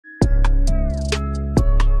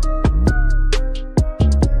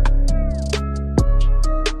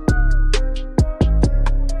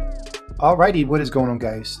Alrighty, what is going on,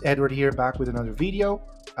 guys? Edward here, back with another video.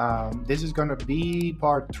 This is gonna be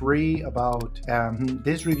part 3 about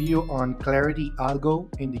this review on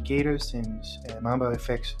ClarityAlgo indicators, since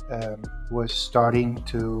MAMBAFX was starting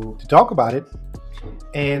to talk about it,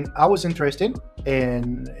 and I was interested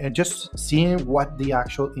in just seeing what the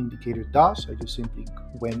actual indicator does. I just simply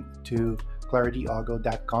went to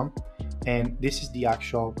clarityalgo.com, and this is the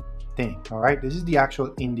actual thing. All right, this is the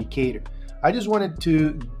actual indicator. I just wanted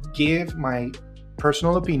to give my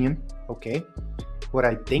personal opinion, okay, what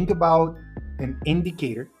I think about an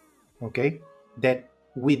indicator, okay, that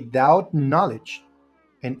without knowledge,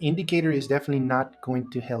 an indicator is definitely not going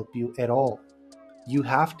to help you at all. You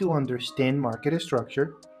have to understand market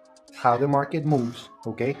structure, how the market moves,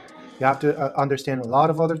 okay. You have to understand a lot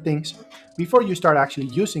of other things before you start actually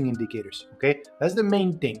using indicators, okay. That's the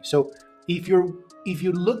main thing. So if you're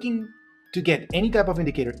looking to get any type of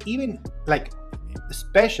indicator, even like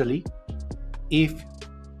especially if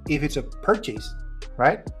it's a purchase,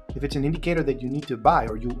 right? If it's an indicator that you need to buy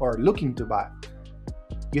or you are looking to buy,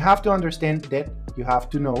 you have to understand that you have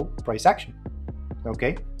to know price action,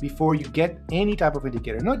 okay, before you get any type of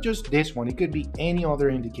indicator. Not just this one, it could be any other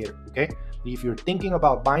indicator, okay. If you're thinking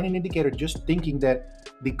about buying an indicator, just thinking that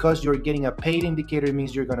because you're getting a paid indicator, it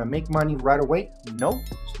means you're going to make money right away. No,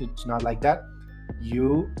 it's not like that.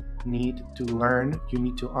 You need to learn, you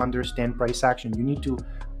need to understand price action, you need to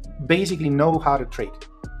basically know how to trade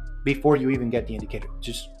before you even get the indicator.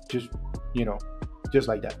 Just you know, just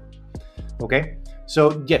like that, okay.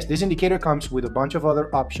 So yes, this indicator comes with a bunch of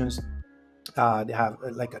other options. They have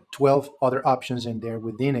like 12 other options in there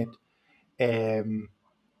within it,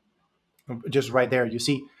 just right there you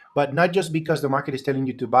see. But not just because the market is telling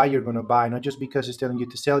you to buy, you're going to buy. Not just because it's telling you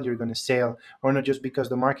to sell, you're going to sell. Or not just because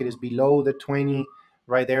the market is below the 20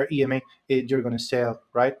 right there EMA, you're going to sell,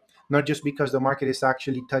 right? Not just because the market is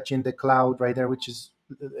actually touching the cloud right there, which is,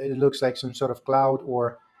 it looks like some sort of cloud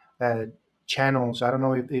or channels. I don't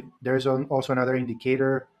know if there's also another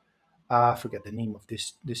indicator. I forget the name of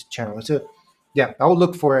this channel. It's a, yeah, I will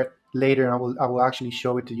look for it later and I will actually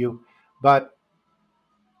show it to you. But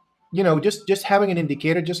you know, just having an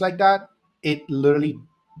indicator just like that, it literally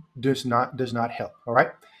does not help. All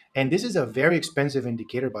right. And this is a very expensive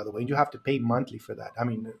indicator, by the way. You have to pay monthly for that. I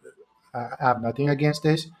mean, I have nothing against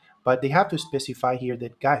this, but they have to specify here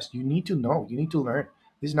that, guys, you need to know, you need to learn.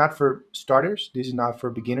 This is not for starters. This is not for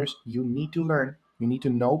beginners. You need to learn. You need to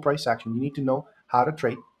know price action. You need to know how to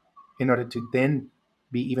trade in order to then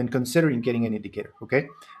be even considering getting an indicator. Okay.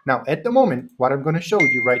 Now, at the moment, what I'm going to show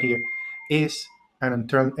you right here is an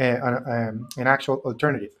actual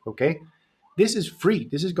alternative. Okay. This is free.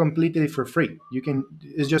 This is completely for free. You can,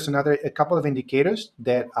 it's just a couple of indicators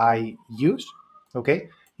that I use. Okay.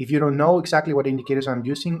 If you don't know exactly what indicators I'm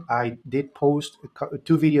using, I did post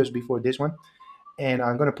 2 videos before this one, and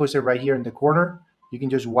I'm going to post it right here in the corner. You can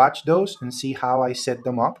just watch those and see how I set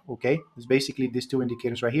them up. Okay. It's basically these 2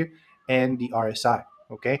 indicators right here and the RSI.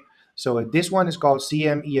 Okay. So this one is called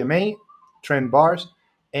CMEMA, trend bars,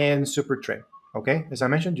 and super trend. Okay. As I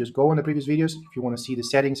mentioned, just go on the previous videos if you want to see the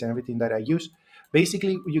settings and everything that I use.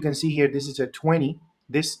 Basically, you can see here, this is a 20,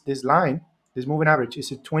 this line, this moving average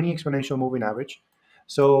is a 20 exponential moving average.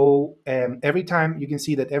 So every time, you can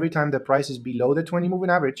see that every time the price is below the 20 moving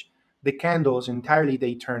average, the candles entirely,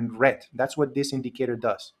 they turn red. That's what this indicator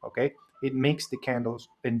does. Okay. It makes the candles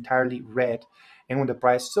entirely red. And when the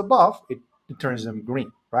price is above, it turns them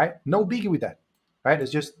green, right? No biggie with that, right? It's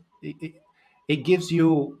just, it gives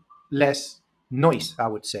you less noise, I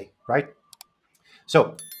would say, right?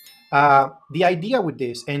 So the idea with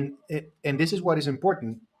this, and this is what is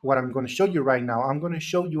important, what I'm going to show you right now, I'm going to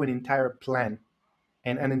show you an entire plan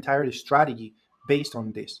and an entire strategy based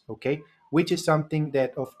on this, okay? Which is something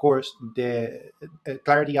that, of course, the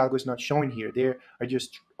ClarityAlgo is not showing here. They are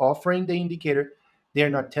just offering the indicator. They're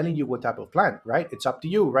not telling you what type of plan, right? It's up to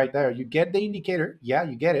you right there. You get the indicator. Yeah,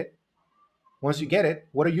 you get it. Once you get it,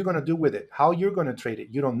 what are you going to do with it? How you're going to trade it?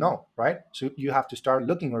 You don't know, right? So you have to start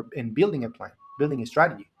looking and building a plan, building a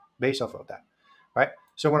strategy based off of that, right?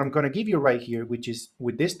 So what I'm going to give you right here, which is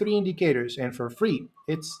with these 3 indicators and for free,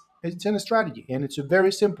 it's in a strategy, and it's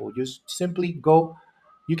very simple. Just simply go,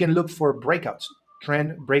 you can look for breakouts,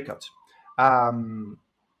 trend breakouts.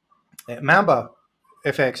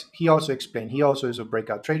 MAMBAFX, he also explained, he also is a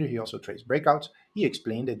breakout trader. He also trades breakouts. He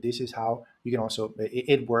explained that this is how you can also,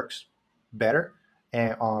 it works better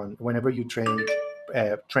on whenever you trade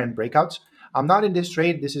trend breakouts. I'm not in this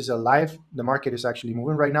trade. This is a live. The market is actually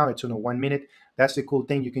moving right now. It's on a 1 minute. That's the cool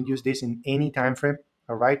thing. You can use this in any time frame.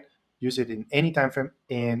 All right, use it in any time frame,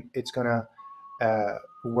 and it's gonna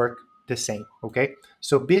work the same. Okay,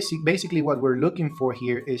 so basically what we're looking for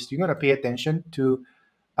here is you're going to pay attention to,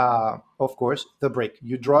 of course, the break.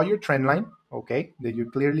 You draw your trend line, okay, that you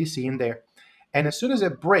clearly see in there. And as soon as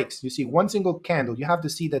it breaks, you see one single candle. You have to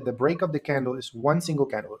see that the break of the candle is one single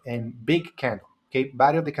candle and big candle, okay,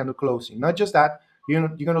 body of the candle closing. Not just that, you're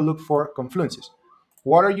going to look for confluences.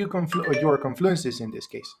 What are your confluences in this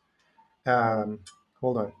case?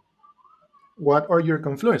 Hold on. What are your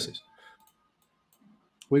confluences?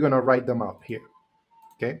 We're going to write them out here.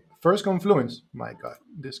 Okay. First confluence. My God,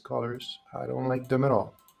 these colors, I don't like them at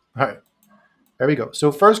all. All right. There we go.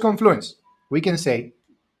 So first confluence, we can say,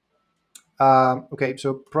 okay,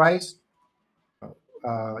 so price,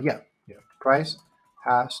 yeah, price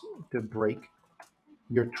has to break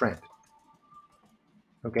your trend.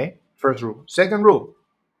 Okay. First rule. Second rule,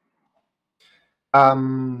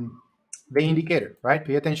 the indicator, right?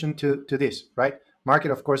 Pay attention to this, right? Market,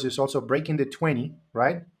 of course, is also breaking the 20,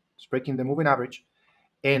 right? It's breaking the moving average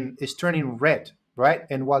and it's turning red, right?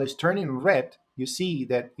 And while it's turning red, you see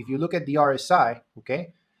that if you look at the RSI,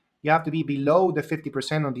 okay, you have to be below the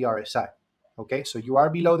 50% on the RSI, okay? So you are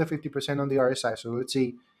below the 50% on the RSI. So let's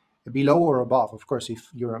see, below or above, of course, if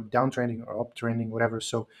you're downtrending or uptrending, whatever.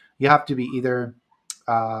 So you have to be either,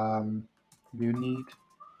 you need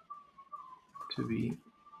to be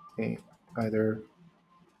either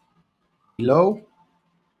below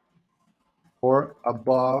or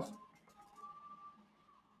above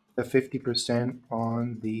the 50%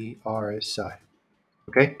 on the RSI,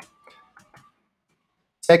 okay?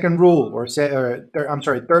 Second rule,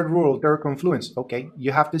 third rule, third confluence. Okay,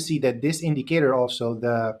 you have to see that this indicator also,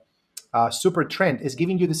 the super trend, is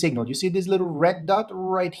giving you the signal. You see this little red dot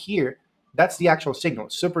right here? That's the actual signal.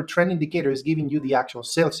 Super trend indicator is giving you the actual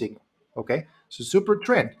sell signal. Okay, so super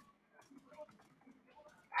trend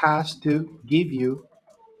has to give you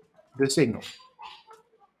the signal.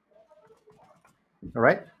 All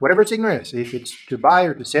right, whatever signal is, if it's to buy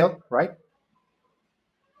or to sell, right?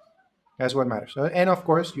 That's what matters. And of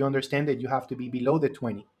course, you understand that you have to be below the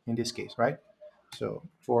 20 in this case, right? So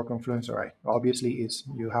for confluence, all right, obviously is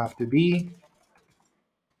you have to be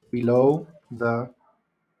below the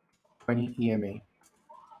 20 EMA,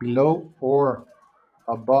 below or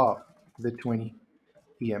above the 20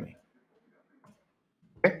 EMA.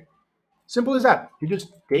 Okay, simple as that. You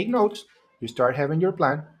just take notes, you start having your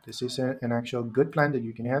plan. This is an actual good plan that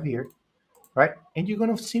you can have here, right? And you're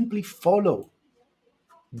going to simply follow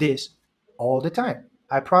this all the time.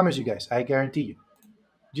 I promise you guys, I guarantee you.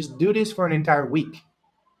 Just do this for an entire week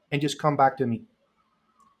and just come back to me.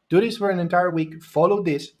 Do this for an entire week, follow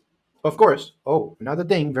this. Of course, oh, another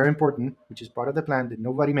thing very important, which is part of the plan that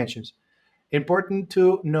nobody mentions, important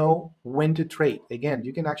to know when to trade. Again,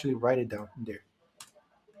 you can actually write it down there.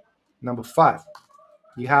 Number 5,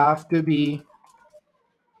 you have to be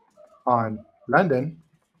on London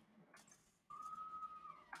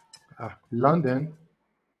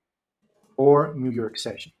or New York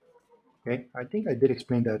session. Okay, I think I did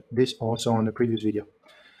explain this also on the previous video,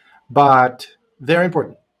 but very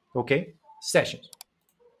important. Okay, sessions,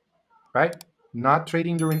 right? Not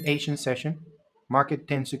trading during Asian session. Market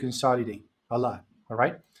tends to consolidate a lot. All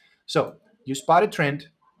right, so you spot a trend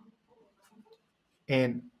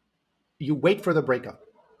and you wait for the breakout.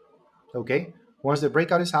 Okay, once the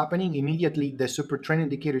breakout is happening, immediately the super trend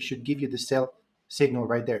indicator should give you the sell signal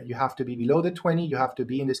right there. You have to be below the 20. You have to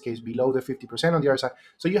be, in this case, below the 50% on the other side.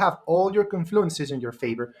 So you have all your confluences in your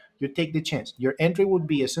favor. You take the chance. Your entry would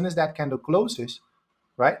be as soon as that candle closes,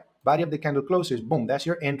 right? Body of the candle closes, boom, that's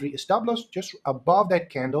your entry. Stop loss just above that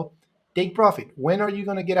candle. Take profit. When are you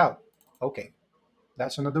going to get out? Okay,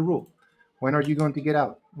 that's another rule. When are you going to get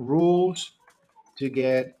out? Rules to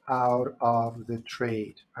get out of the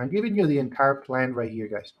trade. I'm giving you the entire plan right here,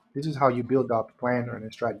 guys. This is how you build up a plan or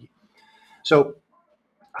a strategy. So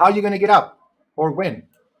how are you going to get out or when?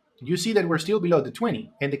 You see that we're still below the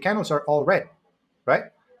 20 and the candles are all red, right?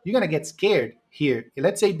 You're going to get scared here.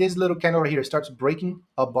 Let's say this little candle right here starts breaking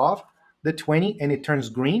above the 20 and it turns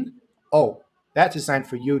green. Oh, that's a sign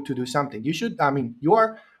for you to do something. You should, you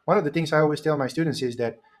are, one of the things I always tell my students is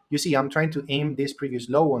that, you see, I'm trying to aim this previous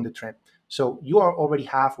low on the trend. So you are already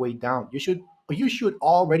halfway down. You should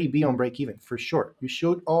already be on break even for sure. You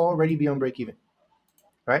should already be on break even,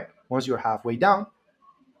 right? Once you're halfway down,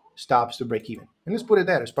 stops to break even. And let's put it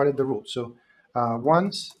there as part of the rule. So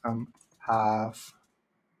once I'm halfway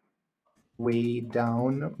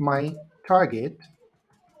down my target,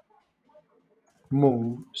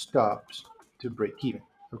 move stops to break even.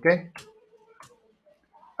 Okay.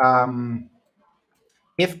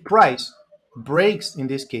 If price breaks, in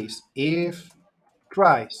this case, if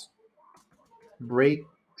price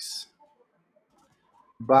breaks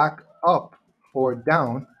back up or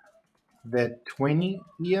down the 20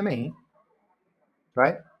 EMA,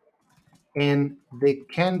 right? And the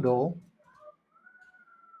candle,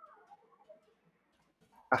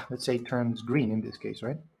 let's say turns green in this case,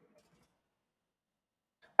 right?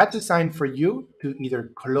 That's a sign for you to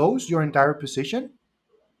either close your entire position,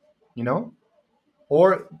 you know,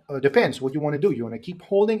 or depends what you want to do. You want to keep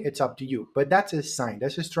holding, it's up to you. But that's a sign.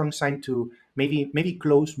 That's a strong sign to maybe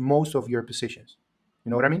close most of your positions.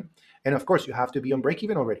 You know what I mean? And of course, you have to be on break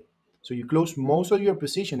even already. So you close most of your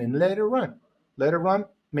position and let it run. Let it run.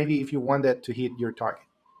 Maybe if you want that to hit your target.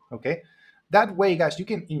 Okay. That way, guys, you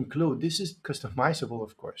can include. This is customizable,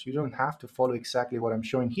 of course. You don't have to follow exactly what I'm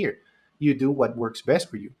showing here. You do what works best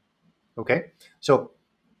for you. Okay. So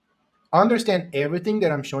understand everything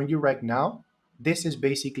that I'm showing you right now. This is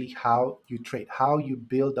basically how you trade, how you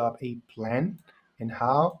build up a plan, and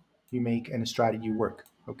how you make a strategy work.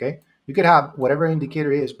 Okay. You could have whatever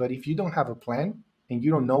indicator is, but if you don't have a plan and you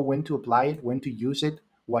don't know when to apply it, when to use it,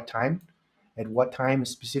 what time, at what time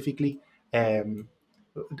specifically, um,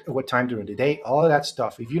 what time during the day, all of that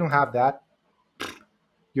stuff. If you don't have that,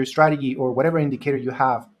 your strategy or whatever indicator you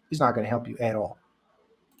have is not going to help you at all.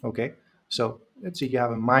 Okay. So let's say you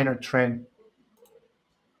have a minor trend.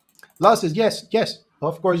 Losses, yes, yes.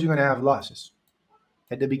 Of course, you're going to have losses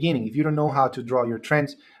at the beginning. If you don't know how to draw your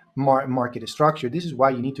trends, market structure, this is why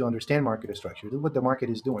you need to understand market structure. This is what the market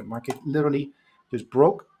is doing. Market literally just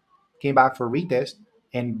broke, came back for retest,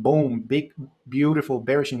 and boom, big, beautiful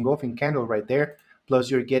bearish engulfing candle right there. Plus,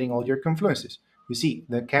 you're getting all your confluences. You see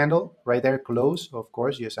the candle right there close. Of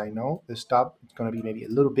course, yes, I know the stop. It's going to be maybe a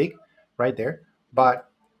little big right there, but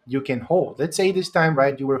you can hold. Let's say this time,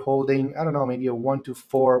 right, you were holding, I don't know, maybe a 1 to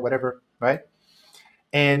 4, whatever, right?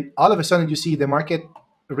 And all of a sudden you see the market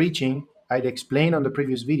reaching. I'd explained on the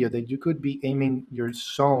previous video that you could be aiming your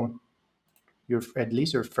zone, your at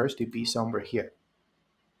least your first TP somewhere here.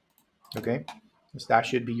 Okay, so that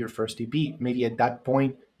should be your first TP. Maybe at that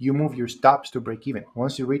point you move your stops to break even.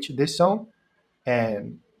 Once you reach this zone,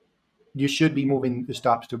 and you should be moving the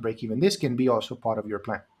stops to break even. This can be also part of your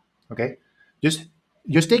plan. Okay, just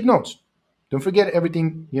just take notes. Don't forget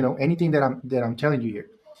everything, anything that I'm telling you here.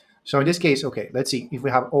 So in this case, okay, let's see if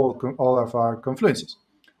we have all of our confluences.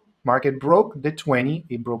 Market broke the 20,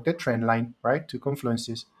 it broke the trend line, right? Two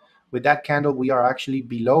confluences. With that candle, we are actually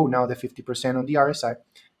below now the 50% on the RSI,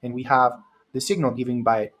 and we have the signal given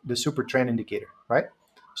by the super trend indicator, right?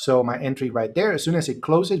 So my entry right there, as soon as it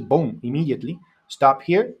closes, boom, immediately stop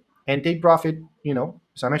here and take profit.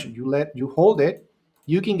 As I mentioned, you hold it.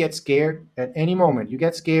 You can get scared at any moment. You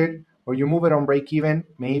get scared or you move it on break even,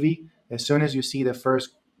 maybe as soon as you see the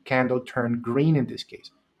first candle turn green in this case,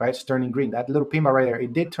 right? It's turning green. That little pin bar right there,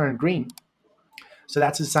 it did turn green. So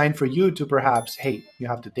that's a sign for you to perhaps, hey, you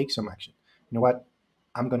have to take some action. You know what?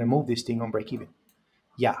 I'm going to move this thing on break even.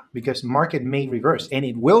 Yeah, because market may reverse, and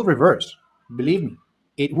it will reverse. Believe me,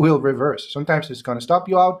 it will reverse. Sometimes it's going to stop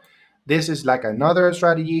you out. This is like another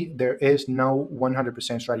strategy. There is no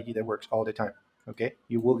 100% strategy that works all the time. Okay,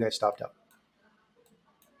 you will get stopped out.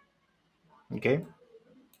 Okay,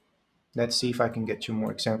 let's see if I can get you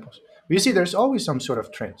more examples. You see, there's always some sort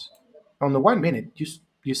of trends. On the 1 minute,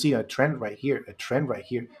 you see a trend right here, a trend right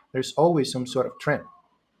here. There's always some sort of trend.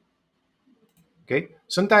 Okay,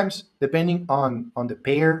 sometimes depending on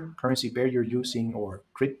the currency pair you're using, or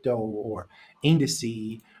crypto, or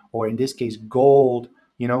indice, or in this case gold,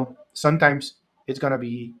 sometimes it's gonna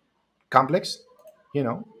be complex.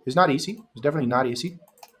 It's not easy. It's definitely not easy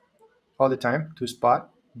all the time to spot.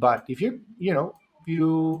 But if you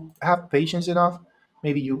have patience enough,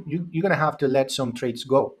 maybe you're gonna have to let some trades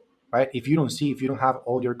go, right? If you don't have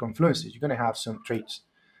all your confluences, you're gonna have some trades.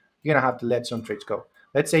 You're gonna have to let some trades go.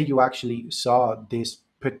 Let's say you actually saw this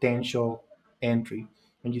potential entry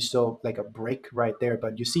and you saw like a break right there,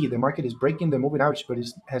 but you see the market is breaking the moving average, but it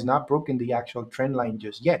has not broken the actual trend line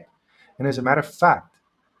just yet. And as a matter of fact,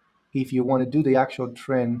 if you want to do the actual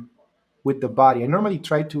trend with the body, I normally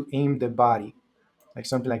try to aim the body like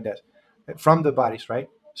something like that from the bodies, right?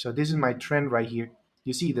 So this is my trend right here.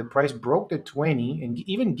 You see the price broke the 20 and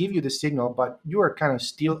even give you the signal, but you are kind of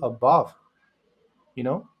still above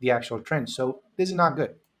the actual trend. So this is not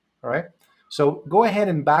good. All right, so go ahead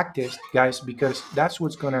and back test, guys, because that's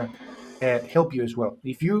what's gonna help you as well.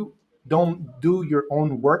 If you don't do your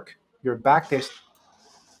own work, your back test,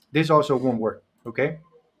 this also won't work. Okay,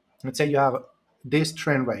 let's say you have this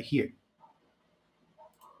trend right here.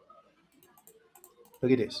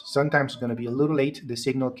 Look at this. Sometimes it's going to be a little late. The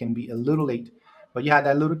signal can be a little late, but you had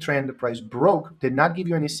that little trend. The price broke, did not give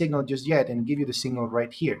you any signal just yet, and give you the signal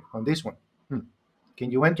right here on this one. Can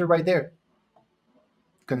you enter right there?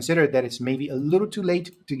 consider that it's maybe a little too late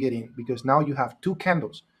to get in, because now you have two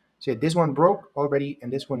candles. So this one broke already, and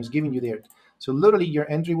this one is giving you there. So literally your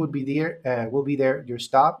entry would be there, your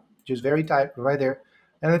stop just very tight right there.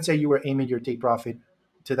 And let's say you were aiming your take profit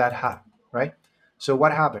to that high, right? So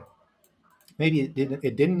what happened? Maybe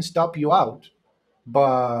it didn't stop you out,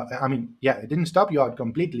 but I mean, yeah, it didn't stop you out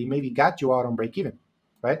completely. Maybe got you out on break even,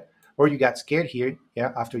 right? Or you got scared here,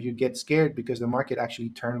 yeah. After you get scared because the market actually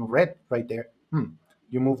turned red right there,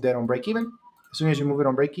 you move that on break even. As soon as you move it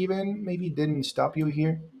on break even, maybe it didn't stop you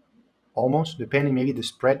here, almost, depending. Maybe the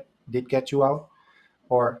spread did get you out,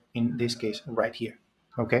 or in this case, right here.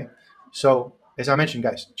 Okay, so as I mentioned,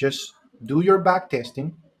 guys, just do your back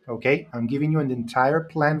testing. Okay, I'm giving you an entire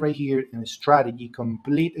plan right here and a strategy,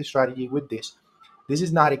 complete strategy with this. This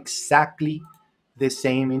is not exactly the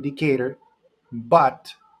same indicator,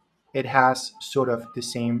 but it has sort of the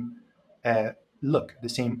same look, the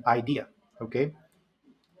same idea. Okay,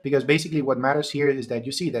 because basically what matters here is that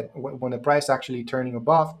you see that when the price actually turning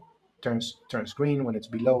above, turns green. When it's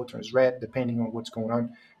below, it turns red, depending on what's going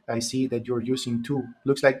on. I see that you're using two.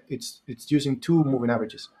 Looks like it's using two moving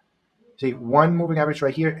averages. See, one moving average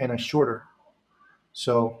right here and a shorter.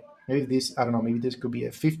 So maybe this, I don't know, maybe this could be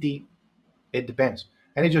a 50. It depends.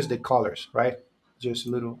 And it's just the colors, right? Just a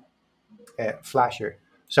little flasher.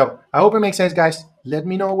 So I hope it makes sense, guys. Let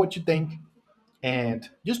me know what you think, and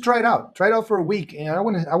just try it out. Try it out for a week, and I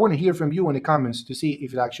want to hear from you in the comments to see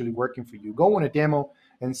if it's actually working for you. Go on a demo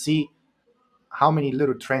and see how many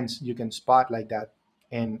little trends you can spot like that,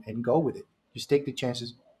 and go with it. Just take the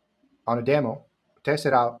chances on a demo, test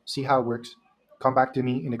it out, see how it works. Come back to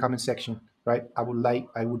me in the comment section, right? I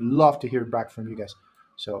would love to hear back from you guys.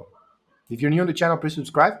 So if you're new on the channel, please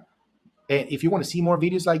subscribe. And if you want to see more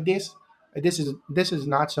videos like this, this is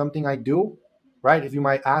not something I do, right? If you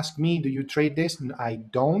might ask me, do you trade this? I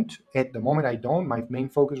don't. At the moment, I don't. My main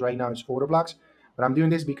focus right now is order blocks. But I'm doing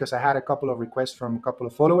this because I had a couple of requests from a couple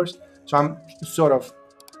of followers. So I'm sort of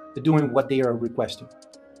doing what they are requesting.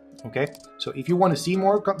 Okay? So if you want to see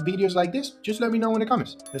more videos like this, just let me know in the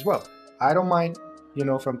comments as well. I don't mind,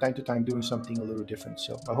 from time to time doing something a little different.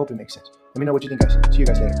 So I hope it makes sense. Let me know what you think, guys. See you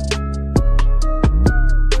guys later.